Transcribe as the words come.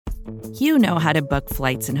You know how to book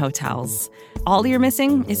flights and hotels. All you're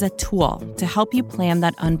missing is a tool to help you plan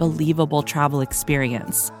that unbelievable travel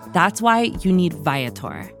experience. That's why you need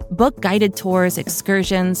Viator. Book guided tours,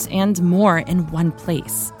 excursions, and more in one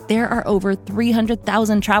place. There are over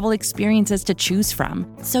 300,000 travel experiences to choose from,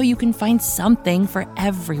 so you can find something for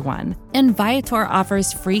everyone. And Viator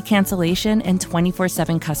offers free cancellation and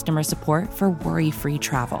 24/7 customer support for worry-free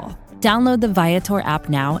travel. Download the Viator app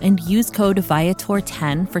now and use code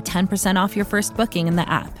Viator10 for 10% off your first booking in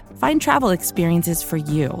the app. Find travel experiences for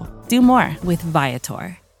you. Do more with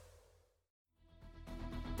Viator.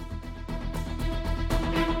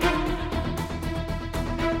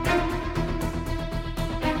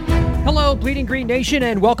 Hello, Bleeding Green Nation,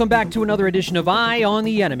 and welcome back to another edition of Eye on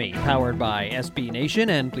the Enemy, powered by SB Nation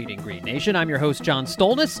and Bleeding Green Nation. I'm your host, John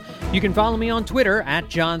Stolnis. You can follow me on Twitter at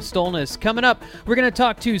John Stolnis. Coming up, we're going to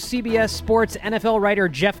talk to CBS Sports NFL writer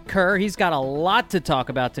Jeff Kerr. He's got a lot to talk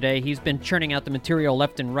about today. He's been churning out the material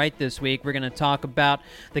left and right this week. We're going to talk about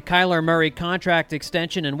the Kyler Murray contract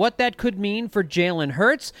extension and what that could mean for Jalen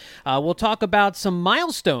Hurts. We'll talk about some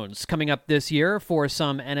milestones coming up this year for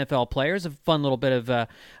some NFL players. A fun little bit of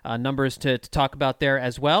numbers to talk about there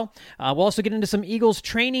as well. We'll also get into some Eagles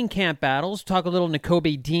training camp battles, talk a little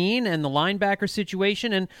Nakobe Dean and the linebacker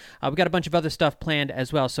situation, and we've got a bunch of other stuff planned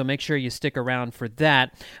as well, so make sure you stick around for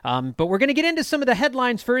that. But we're going to get into some of the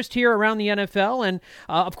headlines first here around the NFL, and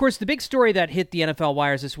of course the big story that hit the NFL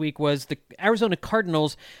wires this week was the Arizona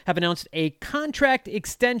Cardinals have announced a contract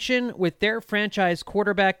extension with their franchise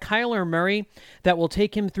quarterback Kyler Murray that will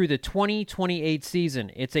take him through the 2028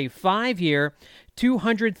 season. It's a 5-year,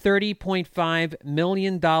 $230.5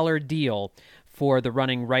 million deal for the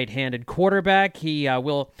running right-handed quarterback. He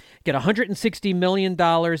will get $160 million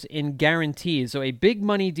in guarantees. So a big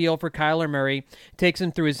money deal for Kyler Murray. Takes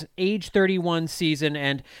him through his age 31 season,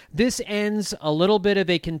 and this ends a little bit of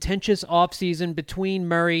a contentious offseason between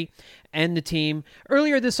Murray and the team.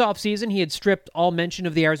 Earlier this offseason, he had stripped all mention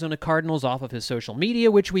of the Arizona Cardinals off of his social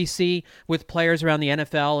media, which we see with players around the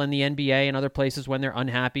NFL and the NBA and other places when they're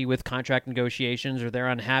unhappy with contract negotiations or they're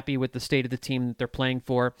unhappy with the state of the team that they're playing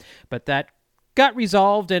for. But that got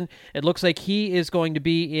resolved, and it looks like he is going to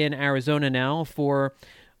be in Arizona now for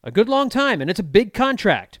a good long time, and it's a big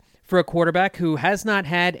contract for a quarterback who has not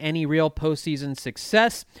had any real postseason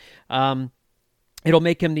success. It'll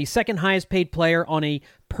make him the second highest paid player on a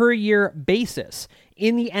per-year basis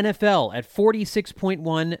in the NFL at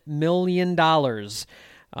 $46.1 million.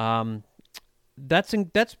 That's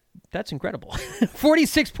incredible.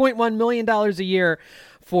 $46.1 million a year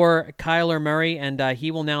for Kyler Murray, and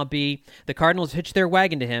he will now be, the Cardinals hitched their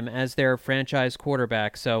wagon to him as their franchise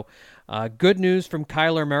quarterback. So good news from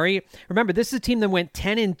Kyler Murray. Remember, this is a team that went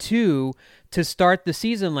 10-2 to start the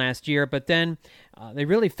season last year, but then they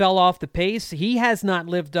really fell off the pace. He has not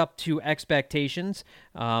lived up to expectations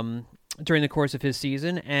during the course of his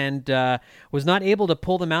season and was not able to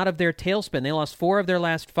pull them out of their tailspin. They lost 4 of their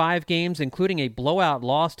last 5 games, including a blowout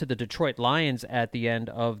loss to the Detroit Lions at the end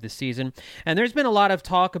of the season. And there's been a lot of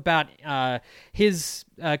talk about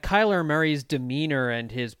Kyler Murray's demeanor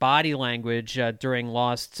and his body language during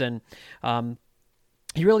losses, and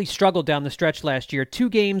he really struggled down the stretch last year. 2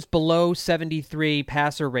 games below 73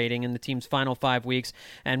 passer rating in the team's final 5 weeks,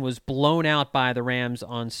 and was blown out by the Rams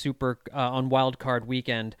on Wild Card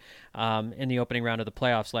weekend in the opening round of the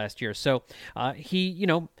playoffs last year. So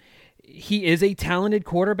he is a talented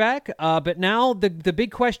quarterback, but now the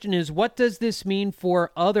big question is, what does this mean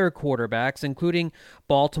for other quarterbacks, including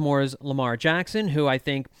Baltimore's Lamar Jackson, who I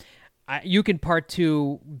think you can part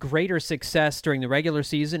to greater success during the regular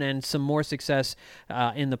season and some more success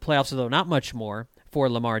in the playoffs, although not much more for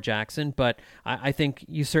Lamar Jackson. But I think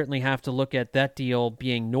you certainly have to look at that deal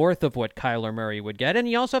being north of what Kyler Murray would get. And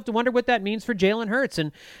you also have to wonder what that means for Jalen Hurts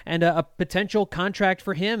and a potential contract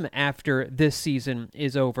for him after this season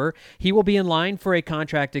is over. He will be in line for a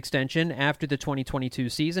contract extension after the 2022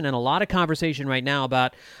 season, and a lot of conversation right now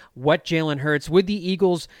about what Jalen Hurts, with the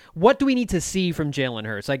Eagles, what do we need to see from Jalen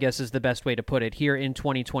Hurts, I guess is the best way to put it, here in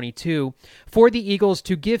 2022 for the Eagles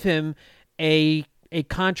to give him a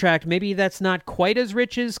contract maybe that's not quite as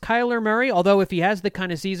rich as Kyler Murray, although if he has the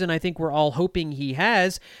kind of season I think we're all hoping he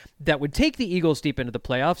has, that would take the Eagles deep into the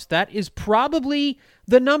playoffs, that is probably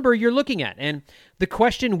the number you're looking at. And the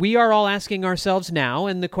question we are all asking ourselves now,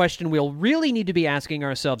 and the question we'll really need to be asking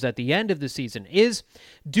ourselves at the end of the season, is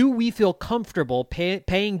do we feel comfortable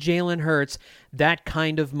paying Jalen Hurts that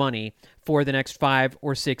kind of money for the next 5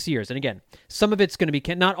 or 6 years. And again, some of it's going to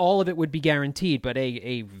be, not all of it would be guaranteed, but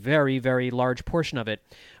a very, very large portion of it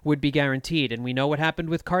would be guaranteed. And we know what happened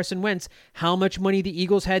with Carson Wentz, how much money the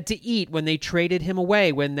Eagles had to eat when they traded him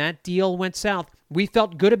away, when that deal went south. We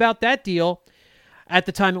felt good about that deal at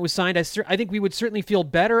the time it was signed. I think we would certainly feel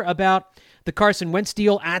better about the Carson Wentz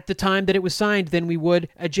deal at the time that it was signed than we would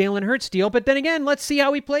a Jalen Hurts deal. But then again, let's see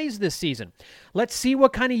how he plays this season. Let's see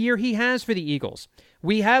what kind of year he has for the Eagles.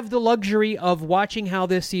 We have the luxury of watching how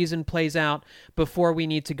this season plays out before we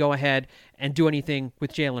need to go ahead and do anything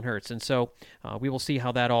with Jalen Hurts. And so we will see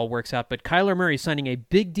how that all works out. But Kyler Murray signing a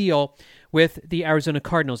big deal with the Arizona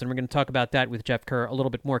Cardinals, and we're going to talk about that with Jeff Kerr a little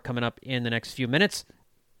bit more coming up in the next few minutes.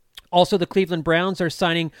 Also, the Cleveland Browns are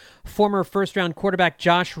signing former first-round quarterback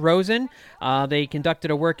Josh Rosen. They conducted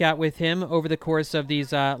a workout with him over the course of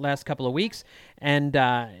these last couple of weeks, and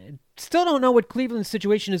still don't know what Cleveland's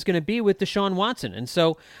situation is going to be with Deshaun Watson. And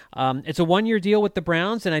so it's a one-year deal with the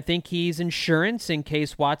Browns, and I think he's insurance in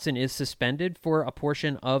case Watson is suspended for a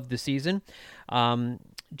portion of the season.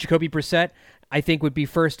 Jacoby Brissett, I think, would be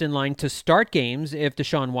first in line to start games if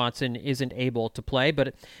Deshaun Watson isn't able to play.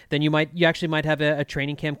 But then you actually might have a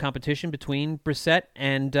training camp competition between Brissett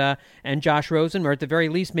and Josh Rosen, or at the very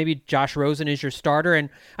least, maybe Josh Rosen is your starter,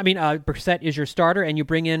 Brissett is your starter, and you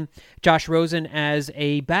bring in Josh Rosen as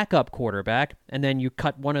a backup quarterback, and then you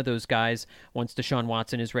cut one of those guys once Deshaun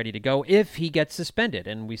Watson is ready to go, if he gets suspended,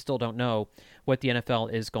 and we still don't know what the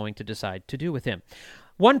NFL is going to decide to do with him.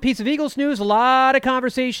 One piece of Eagles news, a lot of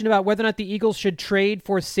conversation about whether or not the Eagles should trade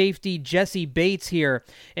for safety Jessie Bates here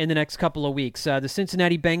in the next couple of weeks. The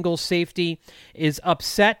Cincinnati Bengals safety is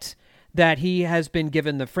upset that he has been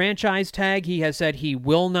given the franchise tag. He has said he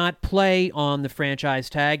will not play on the franchise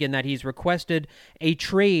tag and that he's requested a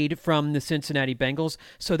trade from the Cincinnati Bengals.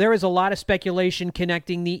 So there is a lot of speculation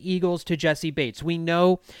connecting the Eagles to Jessie Bates. We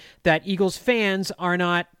know that Eagles fans are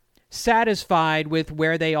not satisfied with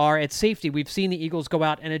where they are at safety. We've seen the Eagles go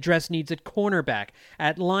out and address needs at cornerback,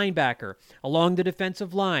 at linebacker, along the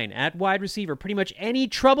defensive line, at wide receiver. Pretty much any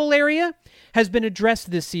trouble area has been addressed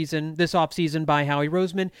this offseason by Howie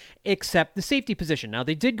Roseman, except the safety position. Now,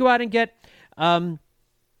 they did go out and get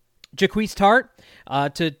Jaquise Tart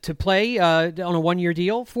to play on a one-year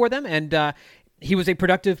deal for them, and he was a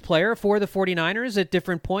productive player for the 49ers at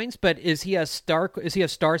different points, but is he a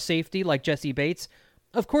star safety like Jessie Bates?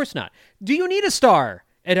 Of course not. Do you need a star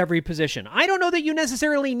at every position? I don't know that you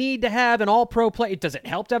necessarily need to have an all-pro play. Does it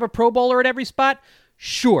help to have a Pro Bowler at every spot?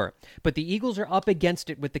 Sure. But the Eagles are up against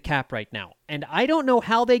it with the cap right now. And I don't know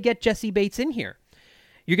how they get Jessie Bates in here.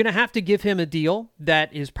 You're going to have to give him a deal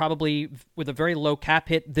that is probably with a very low cap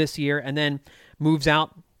hit this year and then moves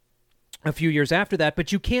out a few years after that,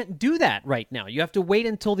 but you can't do that right now. You have to wait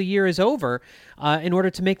until the year is over in order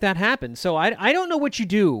to make that happen. So I don't know what you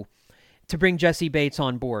do to bring Jessie Bates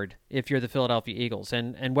on board if you're the Philadelphia Eagles,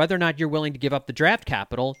 and whether or not you're willing to give up the draft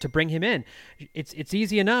capital to bring him in. It's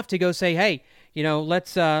easy enough to go say, hey,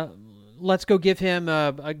 let's go give him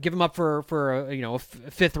up for a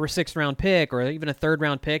fifth or sixth round pick, or even a third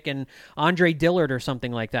round pick, and Andre Dillard or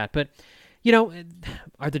something like that. But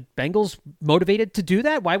are the Bengals motivated to do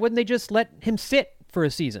that? Why wouldn't they just let him sit for a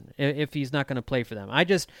season if he's not going to play for them?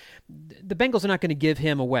 The Bengals are not going to give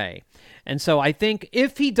him away. And so I think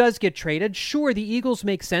if he does get traded, sure, the Eagles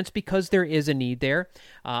make sense because there is a need there.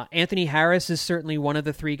 Anthony Harris is certainly one of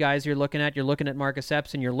the three guys you're looking at. You're looking at Marcus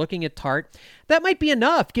Epps and you're looking at Tart. That might be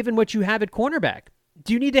enough given what you have at cornerback.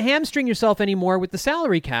 Do you need to hamstring yourself anymore with the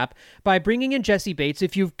salary cap by bringing in Jessie Bates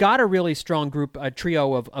if you've got a really strong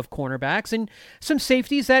trio of cornerbacks and some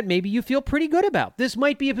safeties that maybe you feel pretty good about? This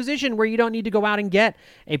might be a position where you don't need to go out and get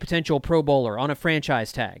a potential Pro Bowler on a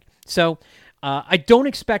franchise tag. So I don't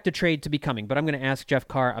expect a trade to be coming, but I'm going to ask Jeff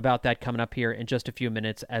Carr about that coming up here in just a few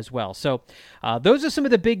minutes as well. So those are some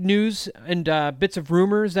of the big news and bits of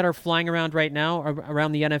rumors that are flying around right now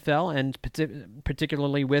around the NFL, and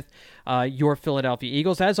particularly with your Philadelphia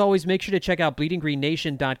Eagles. As always, make sure to check out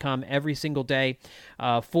bleedinggreennation.com every single day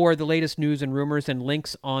for the latest news and rumors and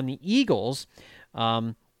links on the Eagles.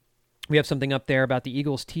 We have something up there about the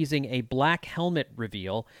Eagles teasing a black helmet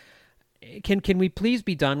reveal. Can we please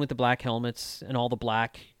be done with the black helmets and all the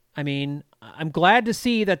black? I mean, I'm glad to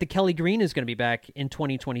see that the Kelly Green is going to be back in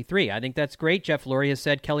 2023. I think that's great. Jeff Lurie has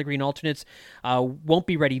said Kelly Green alternates won't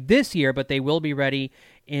be ready this year, but they will be ready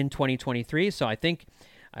in 2023. So I think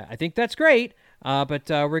that's great. But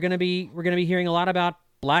we're going to be hearing a lot about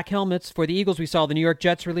black helmets for the Eagles. We saw the New York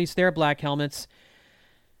Jets release their black helmets.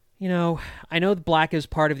 I know the black is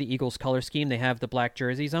part of the Eagles color scheme. They have the black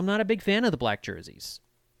jerseys. I'm not a big fan of the black jerseys.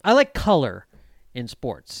 I like color in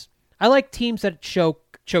sports. I like teams that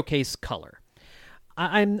showcase color.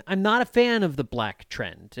 I'm not a fan of the black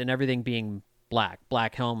trend and everything being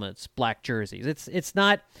black helmets, black jerseys. It's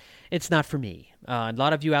not for me. A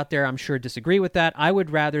lot of you out there, I'm sure, disagree with that. I would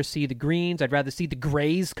rather see the greens. I'd rather see the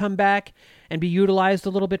grays come back and be utilized a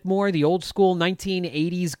little bit more. The old school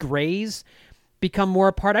 1980s grays become more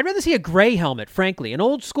a part. I'd rather see a gray helmet, frankly, an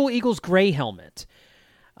old school Eagles gray helmet,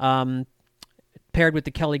 paired with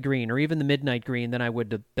the Kelly green or even the midnight green than I would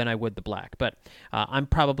the black. But I'm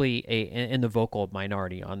probably in the vocal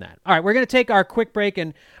minority on that. All right, we're going to take our quick break,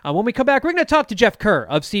 and when we come back, we're going to talk to Jeff Kerr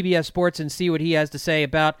of CBS Sports and see what he has to say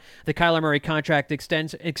about the Kyler Murray contract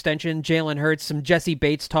extension, Jalen Hurts, some Jesse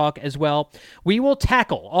Bates talk as well. We will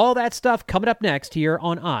tackle all that stuff coming up next here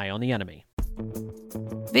on Eye on the Enemy.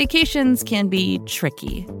 Vacations can be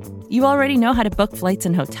tricky. You already know how to book flights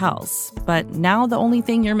and hotels, but now the only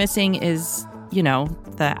thing you're missing is,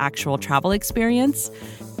 the actual travel experience.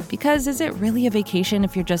 Because is it really a vacation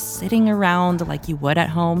if you're just sitting around like you would at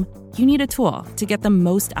home? You need a tool to get the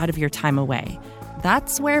most out of your time away.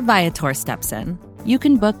 That's where Viator steps in. You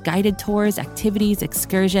can book guided tours, activities,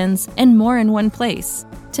 excursions, and more in one place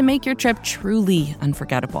to make your trip truly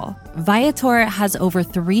unforgettable. Viator has over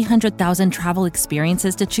 300,000 travel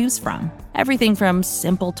experiences to choose from. Everything from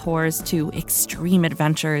simple tours to extreme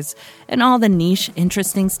adventures and all the niche,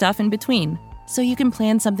 interesting stuff in between. So you can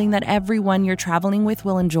plan something that everyone you're traveling with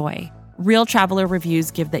will enjoy. Real traveler reviews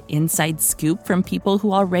give the inside scoop from people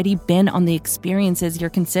who already been on the experiences you're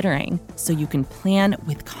considering, so you can plan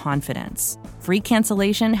with confidence. Free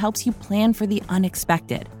cancellation helps you plan for the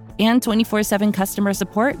unexpected. And 24/7 customer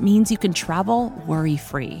support means you can travel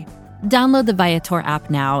worry-free. Download the Viator app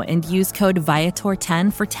now and use code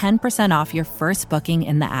Viator10 for 10% off your first booking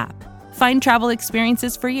in the app. Find travel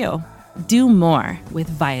experiences for you. Do more with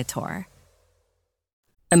Viator.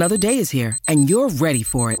 Another day is here, and you're ready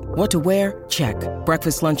for it. What to wear? Check.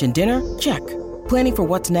 Breakfast, lunch, and dinner? Check. Planning for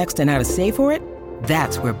what's next and how to save for it?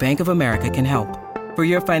 That's where Bank of America can help. For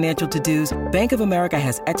your financial to-dos, Bank of America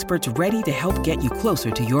has experts ready to help get you closer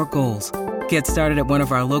to your goals. Get started at one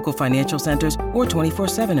of our local financial centers or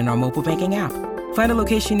 24/7 in our mobile banking app. Find a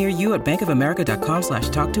location near you at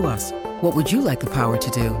bankofamerica.com/talktous. What would you like the power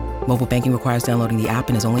to do? Mobile banking requires downloading the app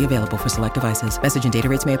and is only available for select devices. Message and data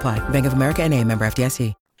rates may apply. Bank of America N.A., member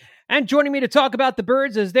FDIC. And joining me to talk about the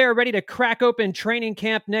Birds as they're ready to crack open training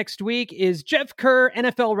camp next week is Jeff Kerr,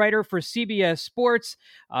 NFL writer for CBS Sports.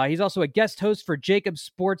 He's also a guest host for Jacob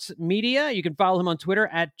Sports Media. You can follow him on Twitter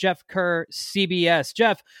at Jeff Kerr CBS.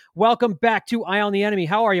 Jeff, welcome back to Eye on the Enemy.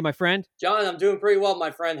 How are you, my friend? John, I'm doing pretty well,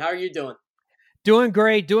 my friend. How are you doing? Doing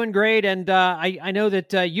great. And I know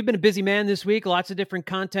that you've been a busy man this week. Lots of different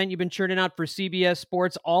content you've been churning out for CBS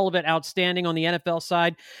Sports, all of it outstanding on the NFL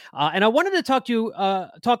side. And I wanted to talk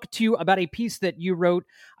to you about a piece that you wrote,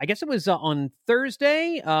 I guess it was on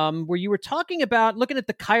Thursday, where you were talking about looking at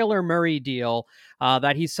the Kyler Murray deal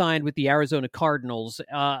that he signed with the Arizona Cardinals,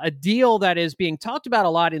 a deal that is being talked about a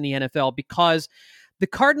lot in the NFL because the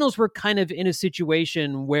Cardinals were kind of in a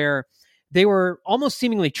situation where they were almost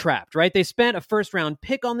seemingly trapped, right? They spent a first-round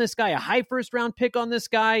pick on this guy, a high first-round pick on this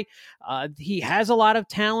guy. He has a lot of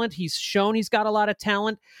talent. He's shown he's got a lot of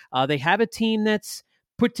talent. They have a team that's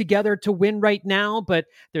put together to win right now, but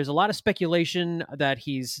there's a lot of speculation that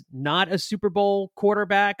he's not a Super Bowl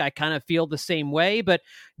quarterback. I kind of feel the same way, but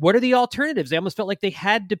what are the alternatives? They almost felt like they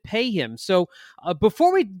had to pay him. So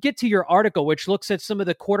before we get to your article, which looks at some of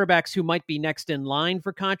the quarterbacks who might be next in line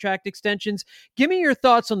for contract extensions, give me your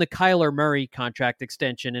thoughts on the Kyler Murray contract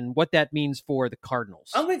extension and what that means for the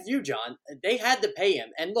Cardinals. I'm with you, John. They had to pay him.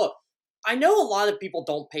 And look, I know a lot of people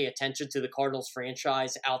don't pay attention to the Cardinals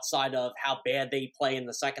franchise outside of how bad they play in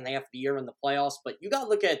the second half of the year in the playoffs, but you got to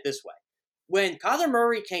look at it this way. When Kyler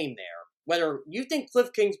Murray came there, whether you think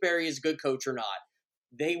Cliff Kingsbury is a good coach or not,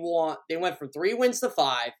 they went from 3 wins to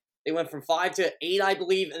 5. They went from 5 to 8, I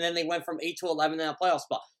believe, and then they went from 8 to 11 in a playoff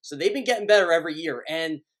spot. So they've been getting better every year.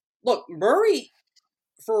 And look, Murray,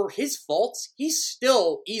 for his faults, he's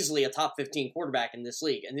still easily a top 15 quarterback in this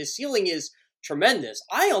league, and his ceiling is tremendous.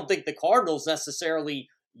 I don't think the Cardinals necessarily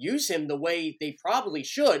use him the way they probably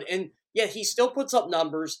should, and yet he still puts up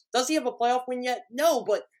numbers. Does he have a playoff win yet? No,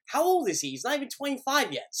 but how old is he? He's not even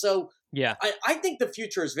 25 yet. So yeah, I think the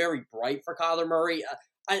future is very bright for Kyler Murray.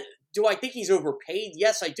 Do I think he's overpaid?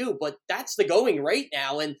 Yes, I do, but that's the going rate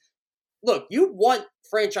now. And look, you want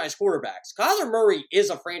franchise quarterbacks. Kyler Murray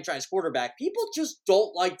is a franchise quarterback. People just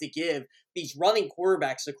don't like to give these running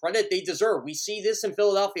quarterbacks the credit they deserve. We see this in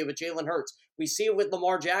Philadelphia with Jalen Hurts. We see it with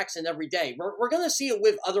Lamar Jackson every day. We're going to see it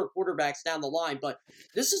with other quarterbacks down the line, but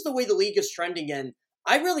this is the way the league is trending, and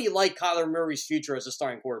I really like Kyler Murray's future as a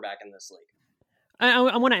starting quarterback in this league.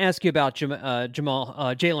 I want to ask you about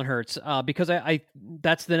Jalen Hurts because I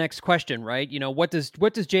that's the next question, right? You know, what does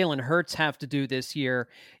Jalen Hurts have to do this year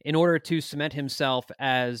in order to cement himself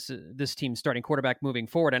as this team's starting quarterback moving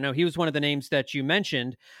forward? I know he was one of the names that you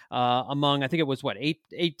mentioned among, I think it was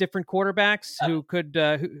eight different quarterbacks who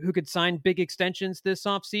could sign big extensions this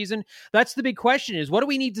offseason. That's the big question: is what do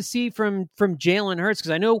we need to see from Jalen Hurts?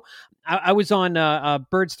 Because I know I was on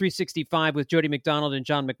Birds 365 with Jody McDonald and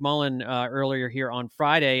John McMullen earlier here on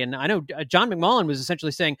Friday, and I know John McMullen was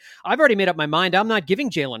essentially saying, "I've already made up my mind. I'm not giving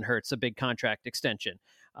Jalen Hurts a big contract extension."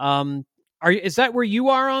 Is that where you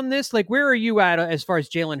are on this? Like, where are you at as far as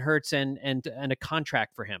Jalen Hurts and a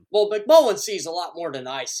contract for him? Well, McMullen sees a lot more than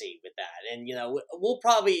I see with that, and we'll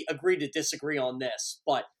probably agree to disagree on this,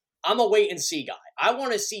 but I'm a wait and see guy. I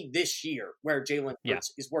want to see this year where Jalen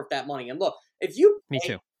Hurts is worth that money. And look, me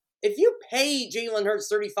too. If you pay Jalen Hurts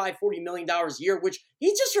 $35-40 million a year, which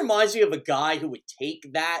he just reminds me of a guy who would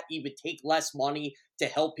take that, he would take less money to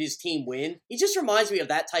help his team win. He just reminds me of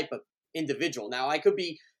that type of individual. Now, I could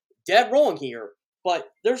be dead wrong here, but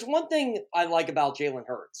there's one thing I like about Jalen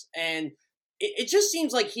Hurts, and it just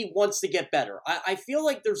seems like he wants to get better. I feel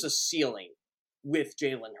like there's a ceiling with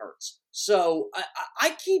Jalen Hurts. So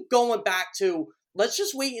I keep going back to, let's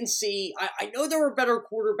just wait and see. I know there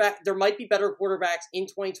might be better quarterbacks in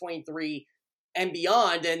 2023 and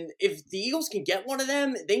beyond. And if the Eagles can get one of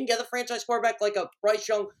them, they can get a franchise quarterback like a Bryce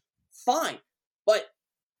Young, fine. But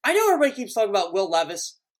I know everybody keeps talking about Will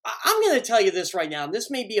Levis. I'm going to tell you this right now, and this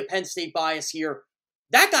may be a Penn State bias here.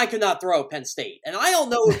 That guy could not throw at Penn State. And I don't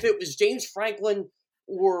know if it was James Franklin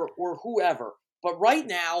or whoever. But right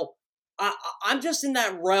now, I'm just in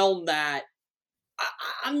that realm that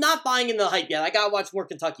I'm not buying into the hype yet. I got to watch more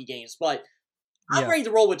Kentucky games, but I'm ready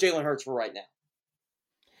to roll with Jalen Hurts for right now.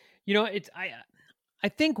 You know, I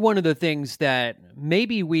think one of the things that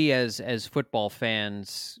maybe we as football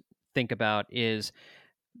fans think about is,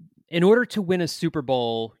 in order to win a Super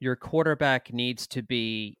Bowl, your quarterback needs to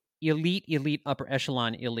be elite, upper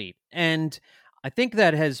echelon elite. And I think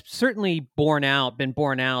that has certainly been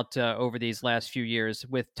borne out over these last few years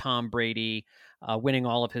with Tom Brady winning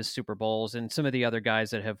all of his Super Bowls and some of the other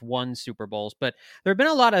guys that have won Super Bowls. But there have been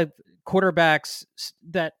a lot of quarterbacks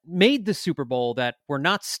that made the Super Bowl that were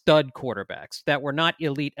not stud quarterbacks, that were not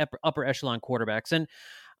elite upper echelon quarterbacks. And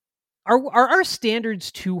are our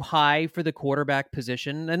standards too high for the quarterback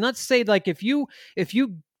position? And let's say, like, if you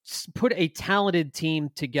put a talented team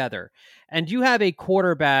together and you have a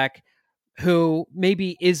quarterback who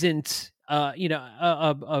maybe isn't,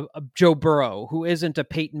 a Joe Burrow, who isn't a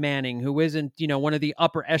Peyton Manning, who isn't, one of the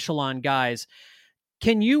upper echelon guys,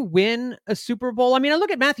 can you win a Super Bowl? I mean, I look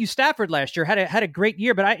at Matthew Stafford last year, had a great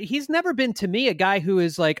year, but he's never been, to me, a guy who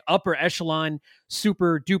is like upper echelon,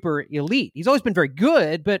 super duper elite. He's always been very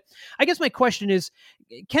good, but I guess my question is,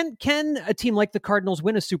 can a team like the Cardinals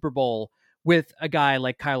win a Super Bowl with a guy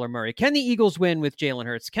like Kyler Murray? Can the Eagles win with Jalen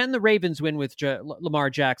Hurts? Can the Ravens win with Lamar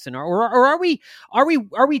Jackson? Or are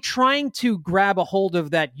we trying to grab a hold of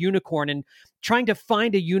that unicorn and trying to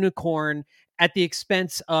find a unicorn at the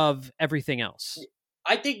expense of everything else?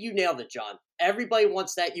 I think you nailed it, John. Everybody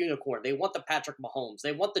wants that unicorn. They want the Patrick Mahomes.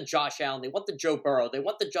 They want the Josh Allen. They want the Joe Burrow. They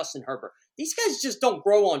want the Justin Herbert. These guys just don't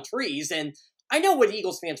grow on trees. And I know what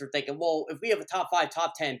Eagles fans are thinking. Well, if we have a top 5,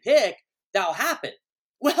 top 10 pick, that'll happen.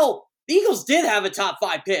 Well, the Eagles did have a top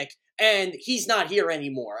 5 pick, and he's not here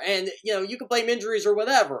anymore. And, you can blame injuries or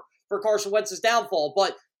whatever for Carson Wentz's downfall,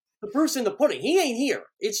 but the proof's in the pudding. He ain't here.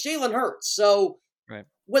 It's Jalen Hurts. So right.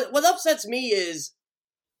 What upsets me is,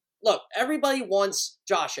 look, everybody wants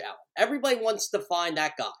Josh Allen. Everybody wants to find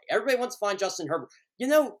that guy. Everybody wants to find Justin Herbert.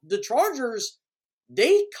 The Chargers,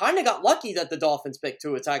 they kind of got lucky that the Dolphins picked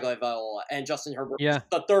Tua Tagovailoa and Justin Herbert was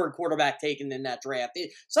the third quarterback taken in that draft.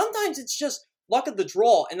 Sometimes it's just luck of the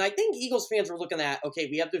draw. And I think Eagles fans are looking at, okay,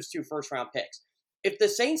 we have those 2 first-round picks. If the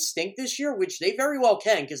Saints stink this year, which they very well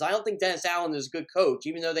can, because I don't think Dennis Allen is a good coach,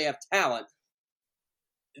 even though they have talent,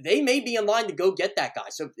 they may be in line to go get that guy.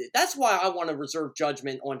 So that's why I want to reserve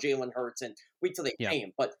judgment on Jalen Hurts and wait till they pay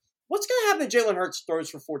him. But what's going to happen if Jalen Hurts throws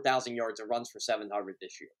for 4,000 yards and runs for 700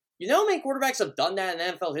 this year? You know how many quarterbacks have done that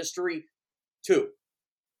in NFL history? 2.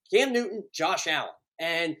 Cam Newton, Josh Allen.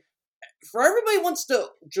 And for everybody who wants to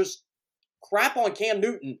just crap on Cam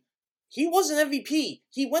Newton, he was an MVP.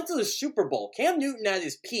 He went to the Super Bowl. Cam Newton at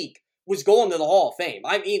his peak was going to the Hall of Fame.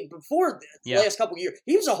 I mean, before the last couple of years,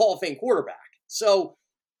 he was a Hall of Fame quarterback. So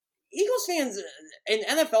Eagles fans and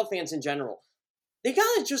NFL fans in general, they got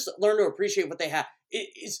to just learn to appreciate what they have.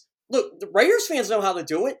 Look, the Raiders fans know how to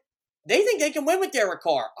do it. They think they can win with Derek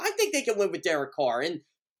Carr. I think they can win with Derek Carr. And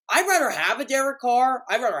I'd rather have a Derek Carr.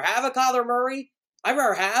 I'd rather have a Kyler Murray I'd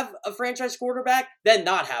rather have a franchise quarterback than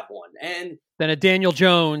not have one. And than a Daniel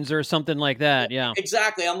Jones or something like that. Yeah,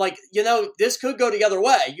 exactly. I'm like, this could go the other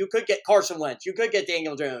way. You could get Carson Wentz. You could get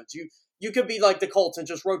Daniel Jones. You could be like the Colts and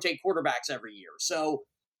just rotate quarterbacks every year. So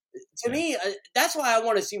to me, that's why I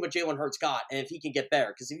want to see what Jalen Hurts got and if he can get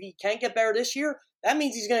better. Because if he can't get better this year, that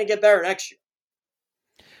means he's going to get better next year.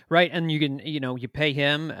 Right, and you can, you pay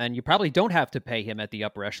him, and you probably don't have to pay him at the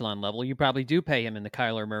upper echelon level. You probably do pay him in the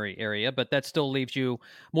Kyler Murray area, but that still leaves you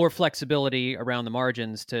more flexibility around the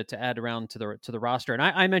margins to add around to the roster. And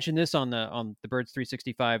I mentioned this on the Birds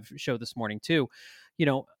 365 show this morning too.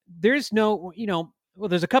 There's no, well,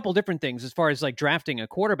 there's a couple different things as far as like drafting a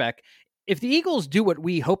quarterback. If the Eagles do what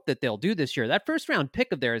we hope that they'll do this year, that first round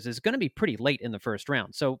pick of theirs is going to be pretty late in the first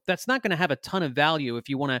round. So that's not going to have a ton of value if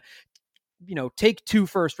you want to take 2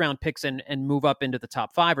 first-round picks and move up into the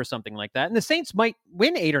top 5 or something like that. And the Saints might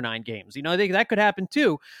win 8 or 9 games. That could happen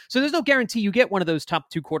too. So there's no guarantee you get one of those top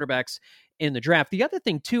 2 quarterbacks in the draft. The other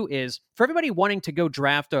thing too is for everybody wanting to go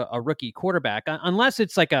draft a rookie quarterback, unless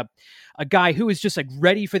it's like a guy who is just like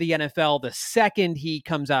ready for the NFL the second he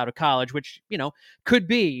comes out of college, which, could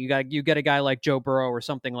be. You get a guy like Joe Burrow or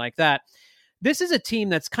something like that. This is a team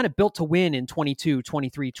that's kind of built to win in 22,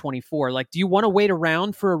 23, 24. Like, do you want to wait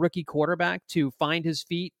around for a rookie quarterback to find his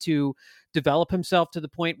feet, to develop himself to the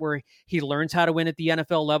point where he learns how to win at the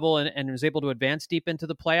NFL level and is able to advance deep into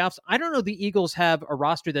the playoffs? I don't know the Eagles have a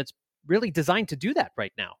roster that's really designed to do that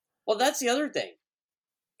right now. Well, that's the other thing.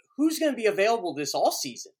 Who's going to be available this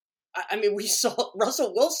offseason? I mean, we saw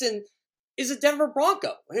Russell Wilson is a Denver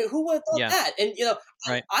Bronco. Who would have thought that? And,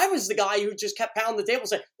 right. I was the guy who just kept pounding the table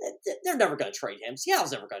saying, they're never going to trade him.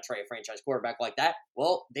 Seattle's never going to trade a franchise quarterback like that.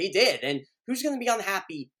 Well, they did. And who's going to be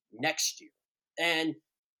unhappy next year? And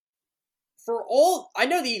I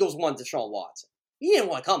know the Eagles wanted Deshaun Watson. He didn't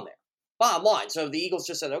want to come there. Bottom line. So the Eagles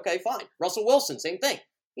just said, okay, fine. Russell Wilson, same thing.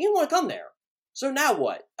 He didn't want to come there. So now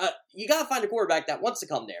what? You got to find a quarterback that wants to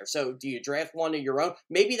come there. So do you draft one of your own?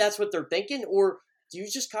 Maybe that's what they're thinking. Or do you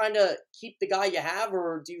just kind of keep the guy you have,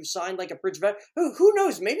 or do you sign like a bridge vet? Who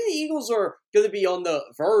knows? Maybe the Eagles are going to be on the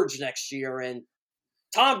verge next year, and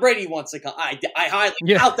Tom Brady wants to come. I highly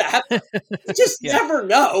doubt that. You just never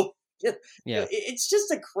know. Yeah, it's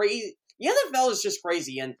just a crazy. The NFL is just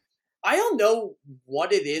crazy, and I don't know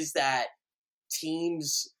what it is that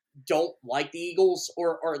teams don't like the Eagles,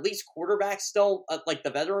 or at least quarterbacks don't like the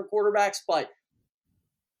veteran quarterbacks, but.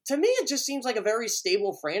 To me, it just seems like a very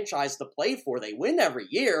stable franchise to play for. They win every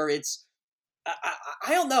year. I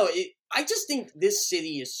don't know. I just think this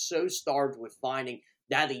city is so starved with finding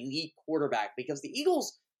that elite quarterback because the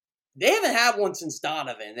Eagles, they haven't had one since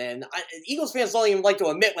Donovan. And Eagles fans don't even like to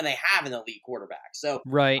admit when they have an elite quarterback. So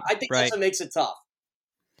right, I think that's what makes it tough.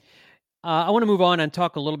 I want to move on and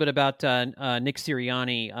talk a little bit about Nick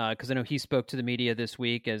Sirianni because I know he spoke to the media this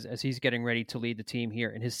week as he's getting ready to lead the team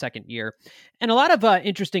here in his second year. And a lot of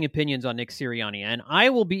interesting opinions on Nick Sirianni. And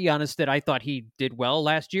I will be honest that I thought he did well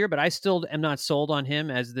last year, but I still am not sold on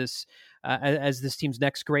him as this team's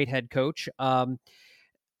next great head coach.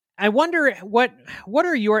 I wonder what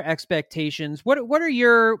are your expectations? Where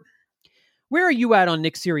are you at on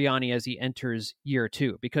Nick Sirianni as he enters year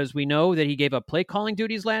 2? Because we know that he gave up play calling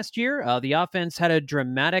duties last year. The offense had a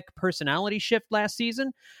dramatic personality shift last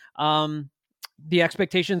season. The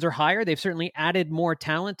expectations are higher. They've certainly added more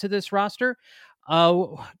talent to this roster.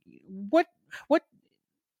 What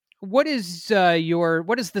is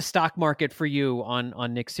the stock market for you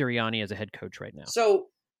on Nick Sirianni as a head coach right now? So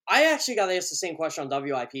I actually got asked the same question on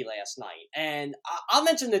WIP last night, and I'll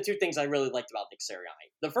mention the 2 things I really liked about Nick Sirianni.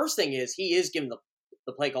 The first thing is he is giving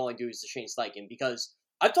the play calling duties to Shane Steichen because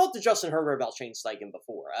I've talked to Justin Herbert about Shane Steichen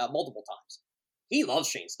before, multiple times. He loves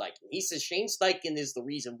Shane Steichen. He says Shane Steichen is the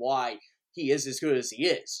reason why he is as good as he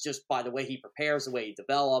is, just by the way he prepares, the way he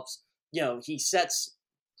develops. He sets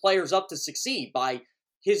players up to succeed by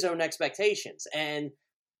his own expectations, and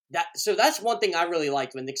that's one thing I really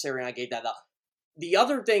liked when Nick Sirianni gave that up. The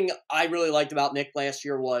other thing I really liked about Nick last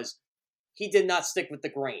year was he did not stick with the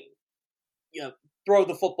grain. Throw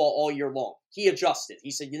the football all year long. He adjusted.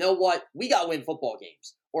 He said, you know what? We got to win football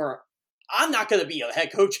games or I'm not going to be a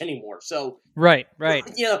head coach anymore. So, right.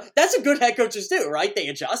 That's a good head coaches do, right? They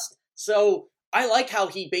adjust. So I like how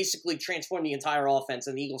he basically transformed the entire offense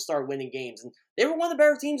and the Eagles started winning games. And they were one of the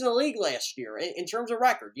better teams in the league last year in terms of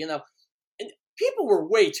record, And people were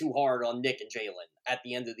way too hard on Nick and Jalen at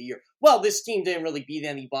the end of the year. Well, this team didn't really beat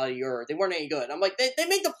anybody or they weren't any good. I'm like, they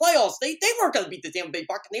made the playoffs. They weren't going to beat the Tampa Bay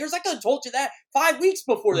Buccaneers. I could have told you that 5 weeks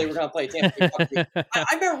before they were going to play Tampa Bay Buccaneers. I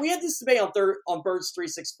remember we had this debate on Birds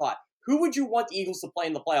 365. Who would you want the Eagles to play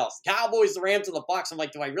in the playoffs? The Cowboys, the Rams, or the Bucs? I'm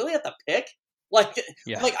like, do I really have to pick?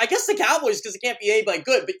 Yeah. Like I guess the Cowboys, because it can't be anybody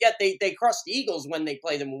good, but yet they crushed the Eagles when they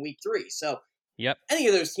played them in week 3. So Yep. any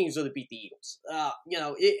of those teams would have beat the Eagles.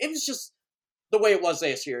 It was just the way it was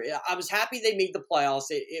last year. I was happy they made the playoffs.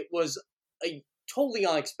 It was a totally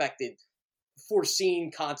unexpected,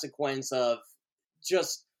 foreseen consequence of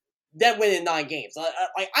just them winning 9 games.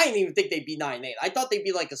 I didn't even think they'd be 9-8. I thought they'd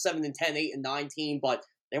be like a 7-10, 8-9 team, but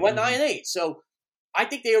they went 9-8. So I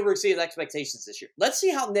think they overexceeded expectations this year. Let's see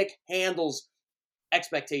how Nick handles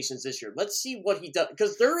expectations this year. Let's see what he does,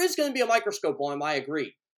 because there is going to be a microscope on him. I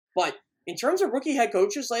agree, but in terms of rookie head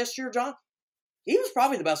coaches last year, John, he was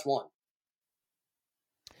probably the best one.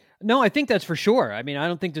 No, I think that's for sure. I mean, I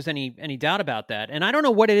don't think there's any doubt about that. And I don't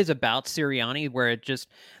know what it is about Sirianni where it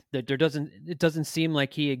doesn't seem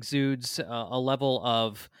like he exudes a level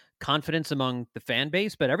of confidence among the fan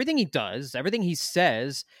base, but everything he does, everything he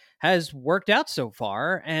says has worked out so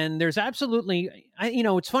far. And there's absolutely,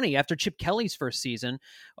 it's funny, after Chip Kelly's first season,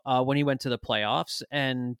 when he went to the playoffs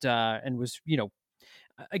and was,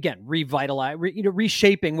 again,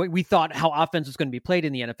 reshaping what we thought how offense was going to be played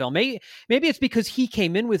in the NFL. Maybe it's because he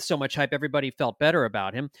came in with so much hype, everybody felt better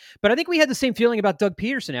about him. But I think we had the same feeling about Doug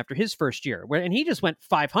Peterson after his first year, and he just went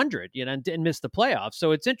 500, and missed the playoffs.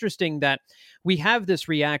 So it's interesting that we have this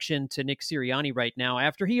reaction to Nick Sirianni right now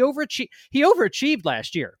after he overachieved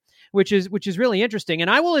last year, which is really interesting.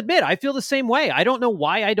 And I will admit, I feel the same way. I don't know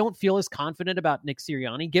why I don't feel as confident about Nick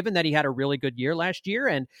Sirianni, given that he had a really good year last year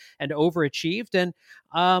and overachieved. And,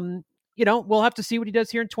 we'll have to see what he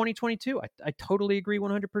does here in 2022. I totally agree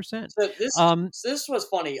 100%. So this was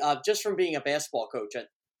funny, just from being a basketball coach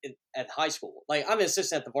at high school. Like, I'm an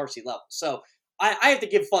assistant at the varsity level. So I have to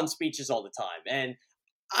give fun speeches all the time. And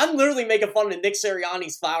I'm literally making fun of Nick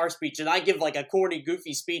Sirianni's flower speech, and I give like a corny,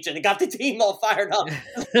 goofy speech, and it got the team all fired up.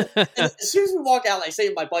 And as soon as we walk out, I say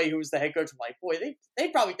to my buddy who was the head coach, I'm like, boy, they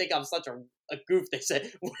probably think I'm such a goof. They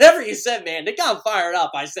said, whatever you said, man, they got him fired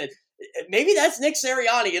up. I said, maybe that's Nick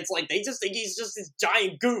Sirianni. It's like they just think he's just this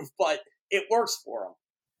giant goof, but it works for him.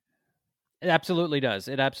 It absolutely does.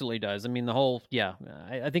 It absolutely does. I mean,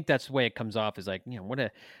 I think that's the way it comes off is like, what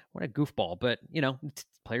a goofball, but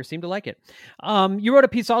players seem to like it. You wrote a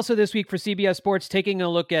piece also this week for CBS Sports, taking a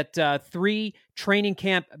look at 3 training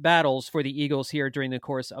camp battles for the Eagles here during the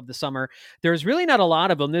course of the summer. There's really not a lot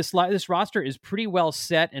of them. This roster is pretty well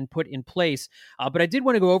set and put in place, but I did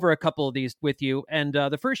want to go over a couple of these with you. And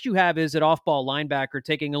the first you have is at off-ball linebacker,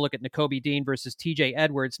 taking a look at Nakobe Dean versus TJ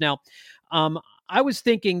Edwards. Now, I was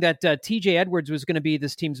thinking that TJ Edwards was going to be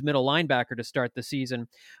this team's middle linebacker to start the season.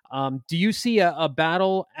 Do you see a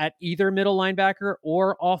battle at either middle linebacker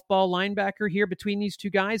or off-ball linebacker here between these two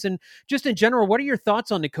guys? And just in general, what are your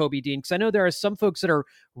thoughts on Nakobe Dean? Because I know there are some folks that are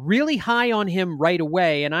really high on him right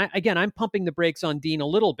away. And I'm pumping the brakes on Dean a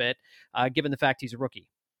little bit, given the fact he's a rookie.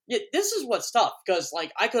 Yeah, this is what's tough, because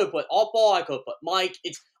like I could have put off-ball, I could have put Mike.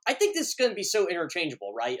 I think this is going to be so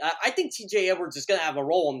interchangeable, right? I think TJ Edwards is going to have a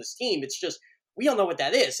role on this team. It's just, we don't know what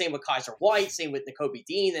that is. Same with Kaiser White, same with Nakobe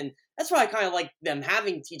Dean. And that's why I kind of like them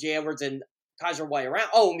having TJ Edwards and Kaiser White around.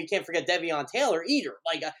 Oh, and we can't forget Devion Taylor either.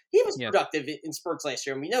 Like, he was productive in spurts last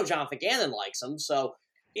year, and we know Jonathan Gannon likes him. So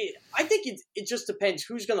I think it just depends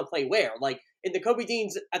who's going to play where. Like, in Nakobe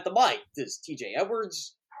Dean's at the mic, does TJ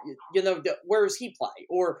Edwards, where does he play?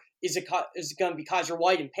 Or is it going to be Kaiser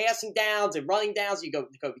White in passing downs and running downs? You go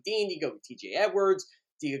with Nakobe Dean, you go with TJ Edwards.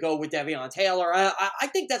 Do you go with Devion Taylor? I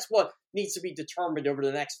think that's what needs to be determined over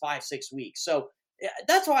the next 5-6 weeks. So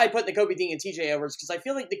that's why I put Nakobe Dean and TJ Edwards, because I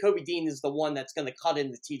feel like Nakobe Dean is the one that's going to cut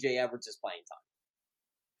into TJ Edwards' playing time.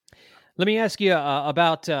 Let me ask you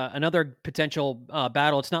about another potential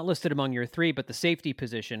battle. It's not listed among your 3, but the safety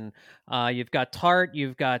position. You've got Tart,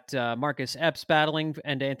 you've got Marcus Epps battling,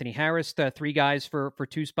 and Anthony Harris, the 3 guys for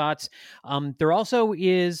 2 spots. There also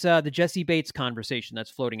is the Jesse Bates conversation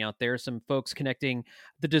that's floating out there. Some folks connecting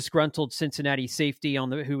the disgruntled Cincinnati safety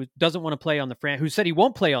who doesn't want to play on who said he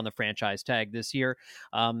won't play on the franchise tag this year,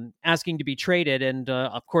 asking to be traded, and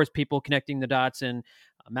of course people connecting the dots and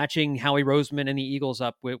matching Howie Roseman and the Eagles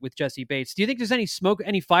up with Jesse Bates. Do you think there's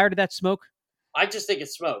any fire to that smoke? I just think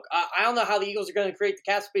it's smoke. I don't know how the Eagles are going to create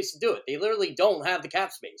the cap space to do it. They literally don't have the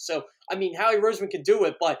cap space. So, I mean, Howie Roseman can do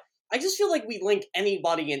it, but I just feel like we link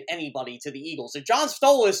anybody and anybody to the Eagles. If John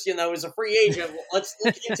Stolas, is a free agent, let's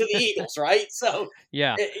link him to the Eagles, right? So,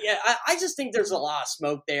 yeah, I just think there's a lot of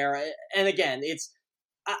smoke there. And again,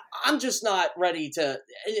 I'm just not ready to.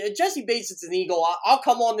 Jesse Bates is an Eagle. I'll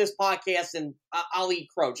come on this podcast and I'll eat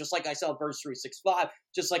crow, just like I said on Birds 365,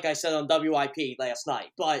 just like I said on WIP last night.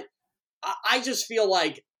 But I just feel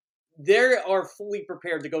like they are fully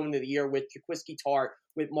prepared to go into the year with Jaquiski Tartt,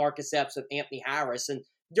 with Marcus Epps, with Anthony Harris. And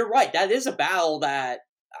you're right, that is a battle that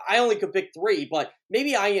I only could pick 3, but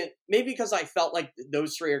maybe because I felt like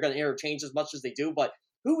those 3 are going to interchange as much as they do. But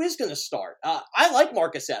who is going to start? I like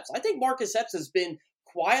Marcus Epps. I think Marcus Epps has been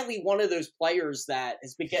quietly one of those players that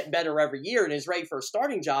has been getting better every year and is ready for a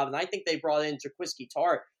starting job. And I think they brought in Jaquiski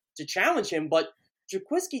Tartt to challenge him, but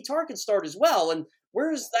Jaquiski Tartt can start as well. And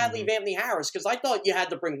where does that leave Anthony Harris? Because I thought you had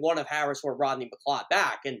to bring one of Harris or Rodney McLeod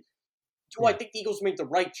back. And do I think the Eagles made the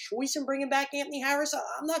right choice in bringing back Anthony Harris?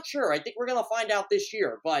 I'm not sure. I think we're going to find out this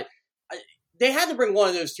year. But they had to bring one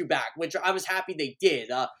of those 2 back, which I was happy they did.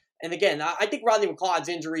 And again, I think Rodney McLeod's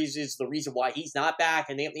injuries is the reason why he's not back.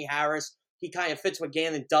 And Anthony Harris, he kind of fits what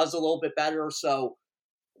Gannon does a little bit better. So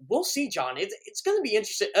we'll see, John. It's going to be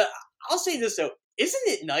interesting. I'll say this, though. Isn't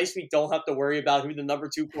it nice we don't have to worry about who the number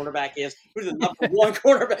 2 quarterback is, who the number 1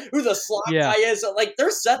 quarterback, who the slot guy is? Like,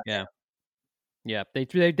 they're set there. Yeah,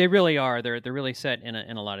 they really are. They're really set in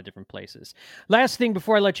a lot of different places. Last thing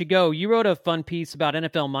before I let you go, you wrote a fun piece about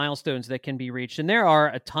NFL milestones that can be reached, and there are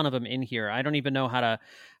a ton of them in here. I don't even know how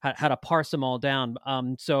to parse them all down.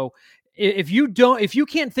 So if you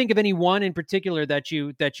can't think of any one in particular that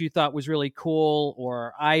you thought was really cool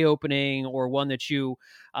or eye-opening, or one that you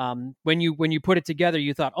when you put it together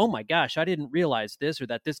you thought, oh my gosh, I didn't realize this, or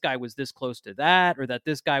that this guy was this close to that, or that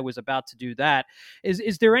this guy was about to do that,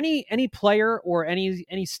 is there any player or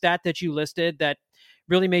any stat that you listed that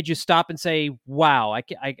really made you stop and say, wow, I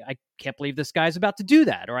can't believe this guy's about to do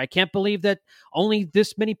that, or I can't believe that only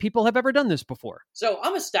this many people have ever done this before? So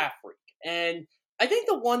I'm a stat freak, and I think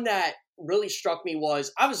the one that really struck me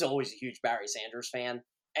was, I was always a huge Barry Sanders fan,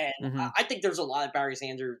 and I think there's a lot of Barry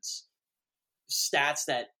Sanders stats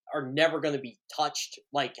that are never going to be touched,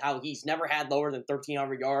 like how he's never had lower than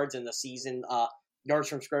 1,300 yards in the season, yards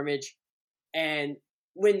from scrimmage. And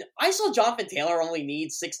when I saw Jonathan Taylor only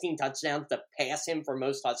needs 16 touchdowns to pass him for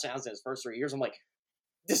most touchdowns in his first 3 years, I'm like,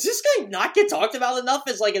 does this guy not get talked about enough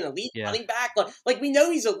as like an elite running back? Like we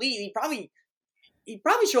know he's elite. He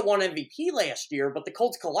probably should have won MVP last year, but the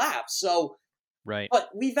Colts collapsed. So, right. But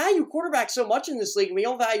we value quarterbacks so much in this league, and we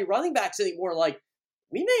don't value running backs anymore. Like,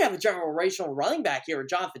 we may have a generational running back here in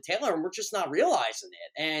Jonathan Taylor, and we're just not realizing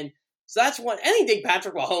it. And so that's one. Anything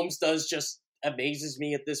Patrick Mahomes does just amazes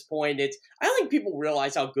me at this point. I don't think people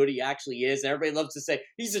realize how good he actually is. And everybody loves to say,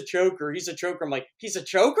 he's a choker. He's a choker. I'm like, he's a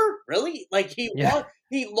choker? Really? Like, he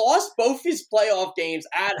lost both his playoff games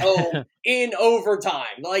at home in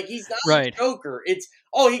overtime. Like, he's not a choker.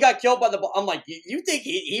 He got killed by the – I'm like, you think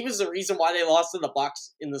he was the reason why they lost to the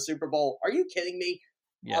Bucs in the Super Bowl? Are you kidding me?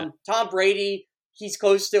 Yeah. Tom Brady, he's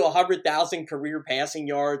close to 100,000 career passing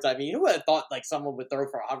yards. I mean, who would have thought like someone would throw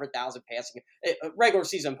for 100,000 passing regular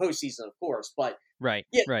season, postseason, of course. But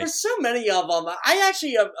there's so many of them.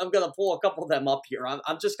 I'm going to pull a couple of them up here.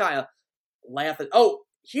 I'm just kind of laughing. Oh,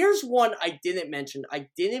 here's one I didn't mention. I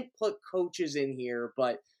didn't put coaches in here,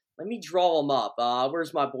 but let me draw them up.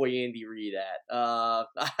 Where's my boy Andy Reid at?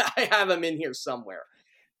 I have him in here somewhere.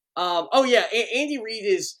 Andy Reid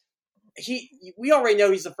is. We already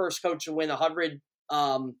know he's the first coach to win 100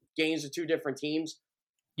 games with 2 different teams.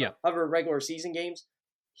 Yeah. 100 regular season games.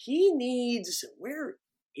 He needs, where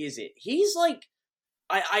is it? He's like,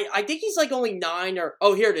 I think he's like only 9 here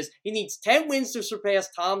it is. He needs 10 wins to surpass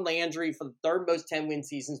Tom Landry for the 3rd most 10-win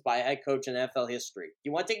seasons by a head coach in NFL history.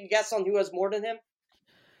 You want to take a guess on who has more than him?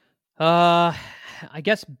 I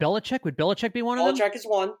guess Belichick. Would Belichick be one of them? Belichick is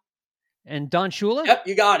 1. And Don Shula? Yep,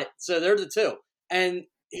 you got it. So they're the 2. And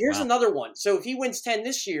here's another one. So if he wins 10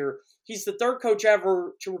 this year, he's the 3rd coach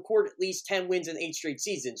ever to record at least 10 wins in 8 straight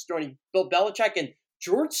seasons, joining Bill Belichick and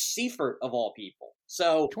George Seifert of all people.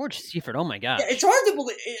 So George Seifert, oh my God. Yeah, it's hard to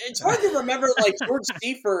believe. It's hard to remember like George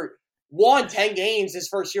Seifert won 10 games his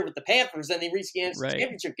first year with the Panthers, and he reached the NFC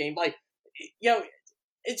Championship game. Like,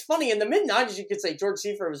 it's funny. In the mid-90s, you could say George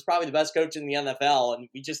Seifert was probably the best coach in the NFL, and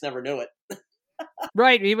we just never knew it.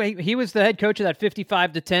 Right. He was the head coach of that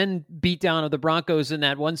 55-10 beatdown of the Broncos in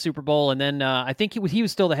that one Super Bowl. And then I think he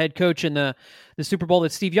was still the head coach in the Super Bowl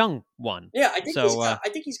that Steve Young won. Yeah, I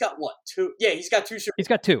think he's got what? 2? Yeah, he's got 2 Super Bowls. He's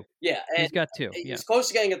got 2. Yeah. He's got 2. He's close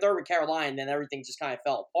to getting a 3rd with Carolina, and then everything just kind of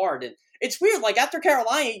fell apart. And it's weird. Like, after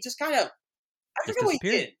Carolina, he just kind of – I forget what he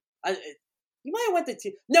did. He might have went to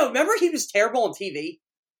TV. No, remember he was terrible on TV?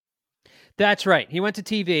 That's right. He went to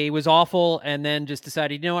TV, was awful, and then just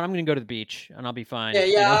decided, you know what, I'm going to go to the beach, and I'll be fine. I'm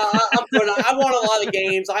good. I won a lot of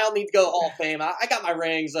games. I don't need to go to Hall of Fame. I got my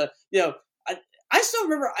rings. I still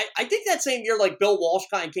remember, I think that same year, like, Bill Walsh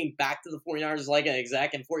kind of came back to the 49ers like an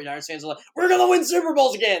exec, and 49ers fans were like, we're going to win Super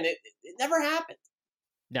Bowls again. It never happened.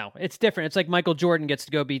 No, it's different. It's like Michael Jordan gets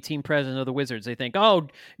to go be team president of the Wizards. They think, oh,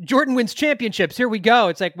 Jordan wins championships. Here we go.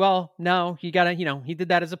 It's like, well, no, you got to, he did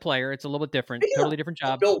that as a player. It's a little bit different. Totally different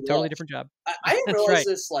job. Totally different job. I didn't realize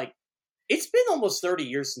this. Like, it's been almost 30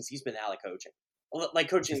 years since he's been out of coaching. Like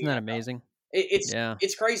coaching. Isn't that amazing?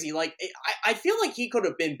 It's crazy. Like, I feel like he could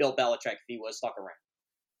have been Bill Belichick if he was stuck around.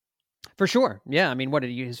 For sure. Yeah. I mean,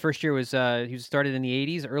 his first year was, he was started in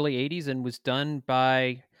the early 80s and was done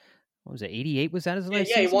by, what was it, 88? Was that his last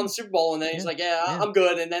season? He won the Super Bowl, and then he's like, I'm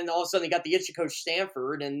good. And then all of a sudden he got the itch to coach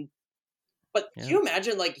Stanford. But can you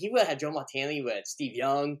imagine, like, he would have had Joe Montana, he would have had Steve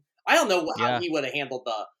Young. I don't know how he would have handled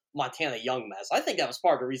the Montana Young mess. I think that was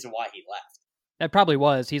part of the reason why he left. That probably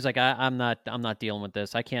was. He's like, I'm not dealing with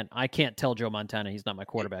this. I can't tell Joe Montana he's not my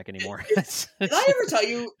quarterback anymore. Did I ever tell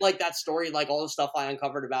you, like, that story, like, all the stuff I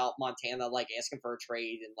uncovered about Montana, like, asking for a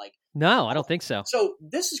trade and, like... No, I don't think so. So,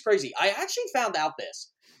 this is crazy. I actually found out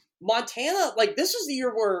this. Montana, like, this is the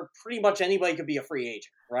year where pretty much anybody could be a free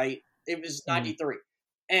agent, right? It was 93.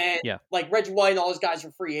 And, like, Reggie White and all those guys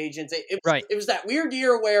were free agents. It was that weird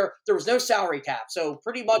year where there was no salary cap. So,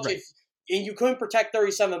 pretty much, and you couldn't protect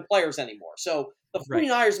 37 players anymore. So, the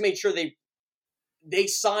 49ers made sure they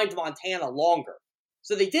signed Montana longer.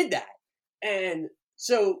 So, they did that. And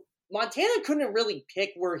so, Montana couldn't really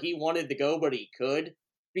pick where he wanted to go, but he could,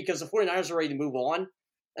 because the 49ers were ready to move on.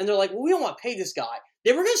 And they're like, well, we don't want to pay this guy.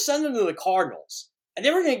 They were going to send him to the Cardinals, and they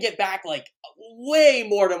were going to get back, like, way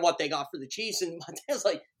more than what they got for the Chiefs. And Montana's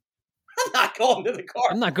like, I'm not going to the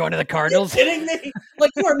Cardinals. I'm not going to the Cardinals. Are you kidding me? Like,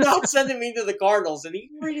 you are not sending me to the Cardinals. And he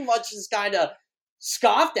pretty much just kind of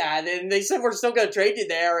scoffed at it, and they said, we're still going to trade you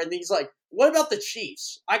there. And he's like, what about the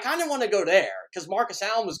Chiefs? I kind of want to go there, because Marcus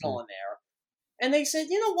Allen was going there. And they said,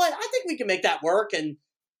 you know what? I think we can make that work. And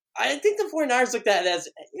I think the 49ers looked at it as,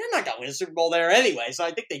 you're not going to win a Super Bowl there anyway. So I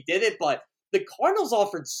think they did it, but the Cardinals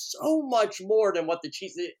offered so much more than what the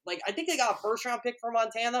Chiefs did. Like, I think they got a first-round pick for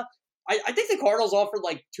Montana. I think the Cardinals offered,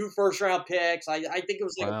 like, 2 first-round picks. I think it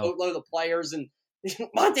was, like, a boatload of players. And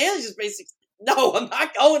Montana's just basically, no, I'm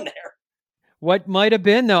not going there. What might have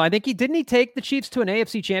been, though, I think didn't he take the Chiefs to an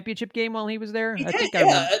AFC championship game while he was there? He did,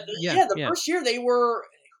 the first year they were,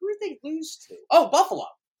 who did they lose to? Oh, Buffalo.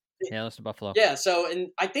 Yeah, that's to Buffalo. Yeah, so, and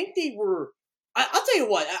I think they were, I'll tell you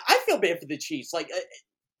what, I feel bad for the Chiefs. Like,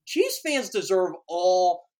 Chiefs fans deserve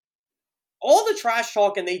all the trash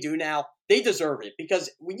talking they do now. They deserve it, because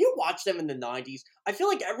when you watch them in the 90s, I feel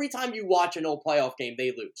like every time you watch an old playoff game,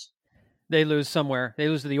 they lose. They lose somewhere. They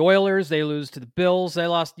lose to the Oilers. They lose to the Bills. They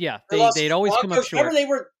lost. Yeah, they'd always come up short. Remember, they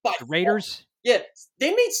were the Raiders. Yeah,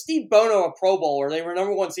 they made Steve Bono a Pro Bowler. They were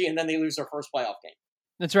number 1 seed, and then they lose their first playoff game.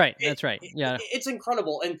 That's right. That's right. Yeah, it's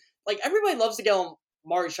incredible. And, like, everybody loves to get on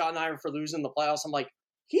Marty Schottenheimer for losing the playoffs. I'm like,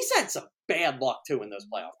 he's had some bad luck, too, in those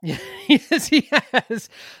playoffs. Yes, he has.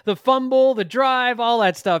 The fumble, the drive, all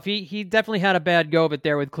that stuff. He definitely had a bad go of it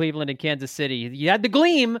there with Cleveland and Kansas City. He had the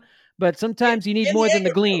gleam, but sometimes you need more than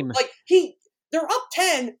the gleam. Like, they're up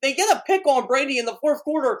 10. They get a pick on Brady in the fourth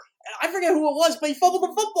quarter. I forget who it was, but he fumbled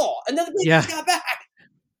the football. And then the Patriots got back.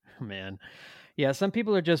 Man. Yeah, some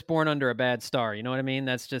people are just born under a bad star. You know what I mean?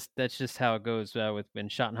 That's just how it goes. And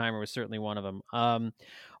Schottenheimer was certainly one of them.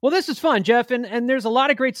 Well, this is fun, Jeff, and there's a lot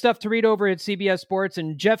of great stuff to read over at CBS Sports,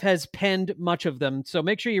 and Jeff has penned much of them. So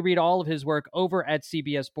make sure you read all of his work over at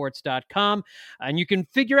CBSSports.com, and you can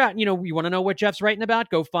figure out, you want to know what Jeff's writing about,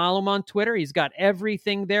 go follow him on Twitter. He's got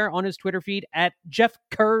everything there on his Twitter feed at Jeff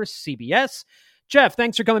Kerr CBS. Jeff,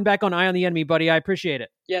 thanks for coming back on Eye on the Enemy, buddy. I appreciate it.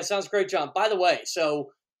 Yeah, sounds great, John. By the way, so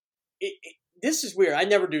this is weird. I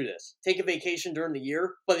never do this. Take a vacation during the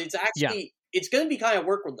year, but it's actually, it's going to be kind of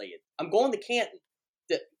work related. I'm going to Canton.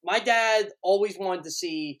 My dad always wanted to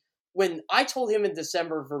see, when I told him in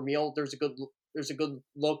December, Vermeil, there's a good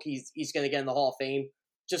look. He's going to get in the Hall of Fame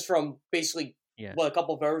just from basically what a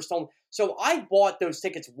couple of voters told him. So I bought those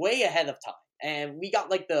tickets way ahead of time, and we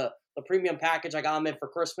got like the premium package. I got him in for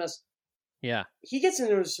Christmas. Yeah. He gets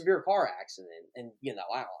into a severe car accident, and I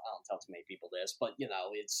don't tell too many people this, but he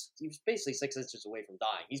was basically 6 inches away from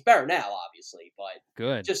dying. He's better now, obviously,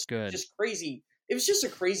 but just crazy. It was just a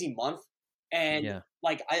crazy month. And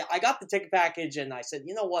like I got the ticket package, and I said,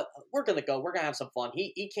 you know what, we're gonna go. We're gonna have some fun.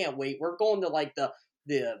 He can't wait. We're going to like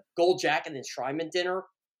the Gold Jacket Enshrinement dinner,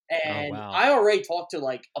 and I already talked to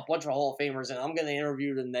like a bunch of Hall of Famers, and I'm gonna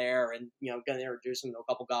interview them there, and gonna introduce them to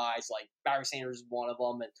a couple guys. Like Barry Sanders is one of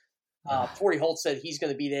them, and Torrey Holt said he's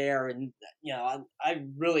gonna be there, and I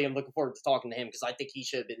really am looking forward to talking to him, because I think he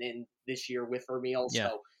should have been in this year with Vermeil. Yeah.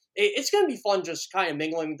 So it's gonna be fun, just kind of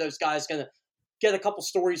mingling with those guys. Gonna get a couple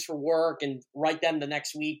stories for work and write them the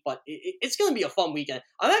next week, but it's going to be a fun weekend.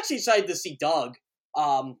 I'm actually excited to see Doug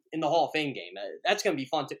in the Hall of Fame game. That's going to be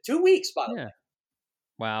fun. 2 weeks, by the way.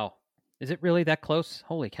 Wow. Is it really that close?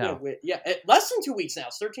 Holy cow. Yeah, less than 2 weeks now.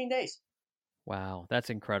 It's 13 days. Wow,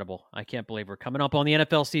 that's incredible. I can't believe we're coming up on the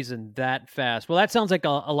NFL season that fast. Well, that sounds like a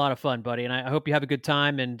lot of fun, buddy, and I hope you have a good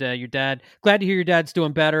time. And your dad, glad to hear your dad's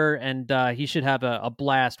doing better, and he should have a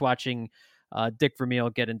blast watching Dick Vermeil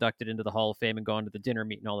get inducted into the Hall of Fame and go on to the dinner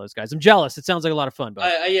meeting all those guys. I'm jealous. It sounds like a lot of fun,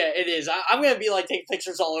 buddy. Yeah, it is. I'm going to be like taking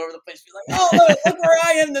pictures all over the place. Be like, oh, look where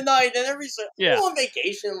I am tonight. And I'm on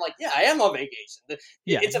vacation. I'm like, yeah, I am on vacation.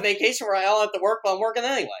 It's a vacation where I don't have to work, but I'm working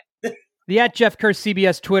anyway. The @JeffKerr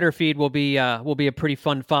CBS Twitter feed will be a pretty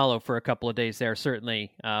fun follow for a couple of days there,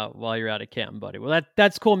 certainly, while you're out at Canton, buddy. Well,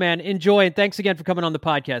 that's cool, man. Enjoy, and thanks again for coming on the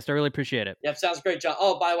podcast. I really appreciate it. Yep, sounds great, John.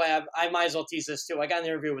 Oh, by the way, I might as well tease this too. I got an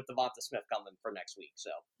interview with Devonta Smith coming for next week.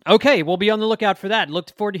 So okay, we'll be on the lookout for that.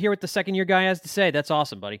 Look forward to hear what the second-year guy has to say. That's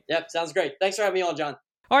awesome, buddy. Yep, sounds great. Thanks for having me on, John.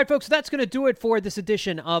 All right, folks, that's going to do it for this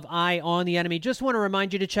edition of Eye on the Enemy. Just want to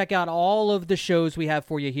remind you to check out all of the shows we have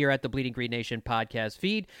for you here at the Bleeding Green Nation podcast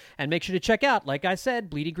feed. And make sure to check out, like I said,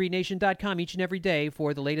 bleedinggreennation.com each and every day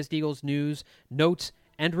for the latest Eagles news, notes,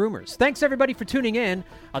 and rumors. Thanks, everybody, for tuning in.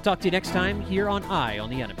 I'll talk to you next time here on Eye on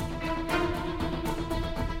the Enemy.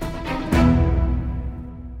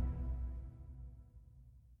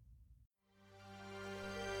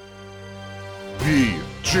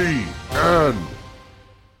 BGN.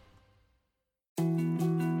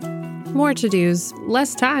 More to-dos,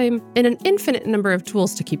 less time, and an infinite number of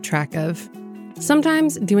tools to keep track of.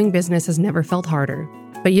 Sometimes doing business has never felt harder,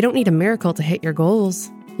 but you don't need a miracle to hit your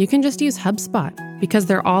goals. You can just use HubSpot, because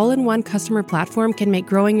their all-in-one customer platform can make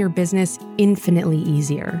growing your business infinitely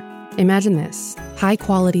easier. Imagine this: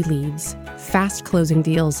 high-quality leads, fast closing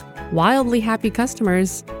deals, wildly happy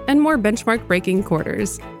customers, and more benchmark-breaking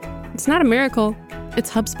quarters. It's not a miracle,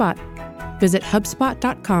 it's HubSpot. Visit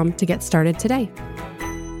HubSpot.com to get started today.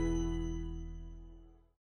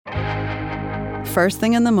 First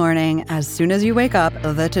thing in the morning, as soon as you wake up,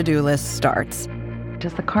 the to-do list starts.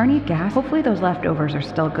 Does the car need gas? Hopefully those leftovers are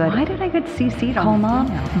still good. Why did I get CC'd on Mom?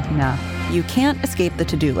 No. You can't escape the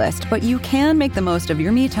to-do list, but you can make the most of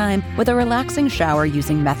your me time with a relaxing shower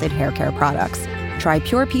using Method Hair Care products. Try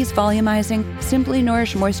Pure Peace Volumizing, Simply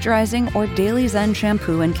Nourish Moisturizing, or Daily Zen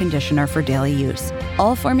Shampoo and Conditioner for daily use.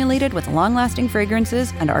 All formulated with long-lasting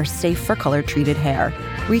fragrances and are safe for color-treated hair.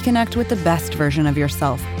 Reconnect with the best version of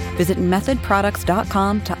yourself. Visit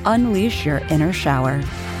methodproducts.com to unleash your inner shower.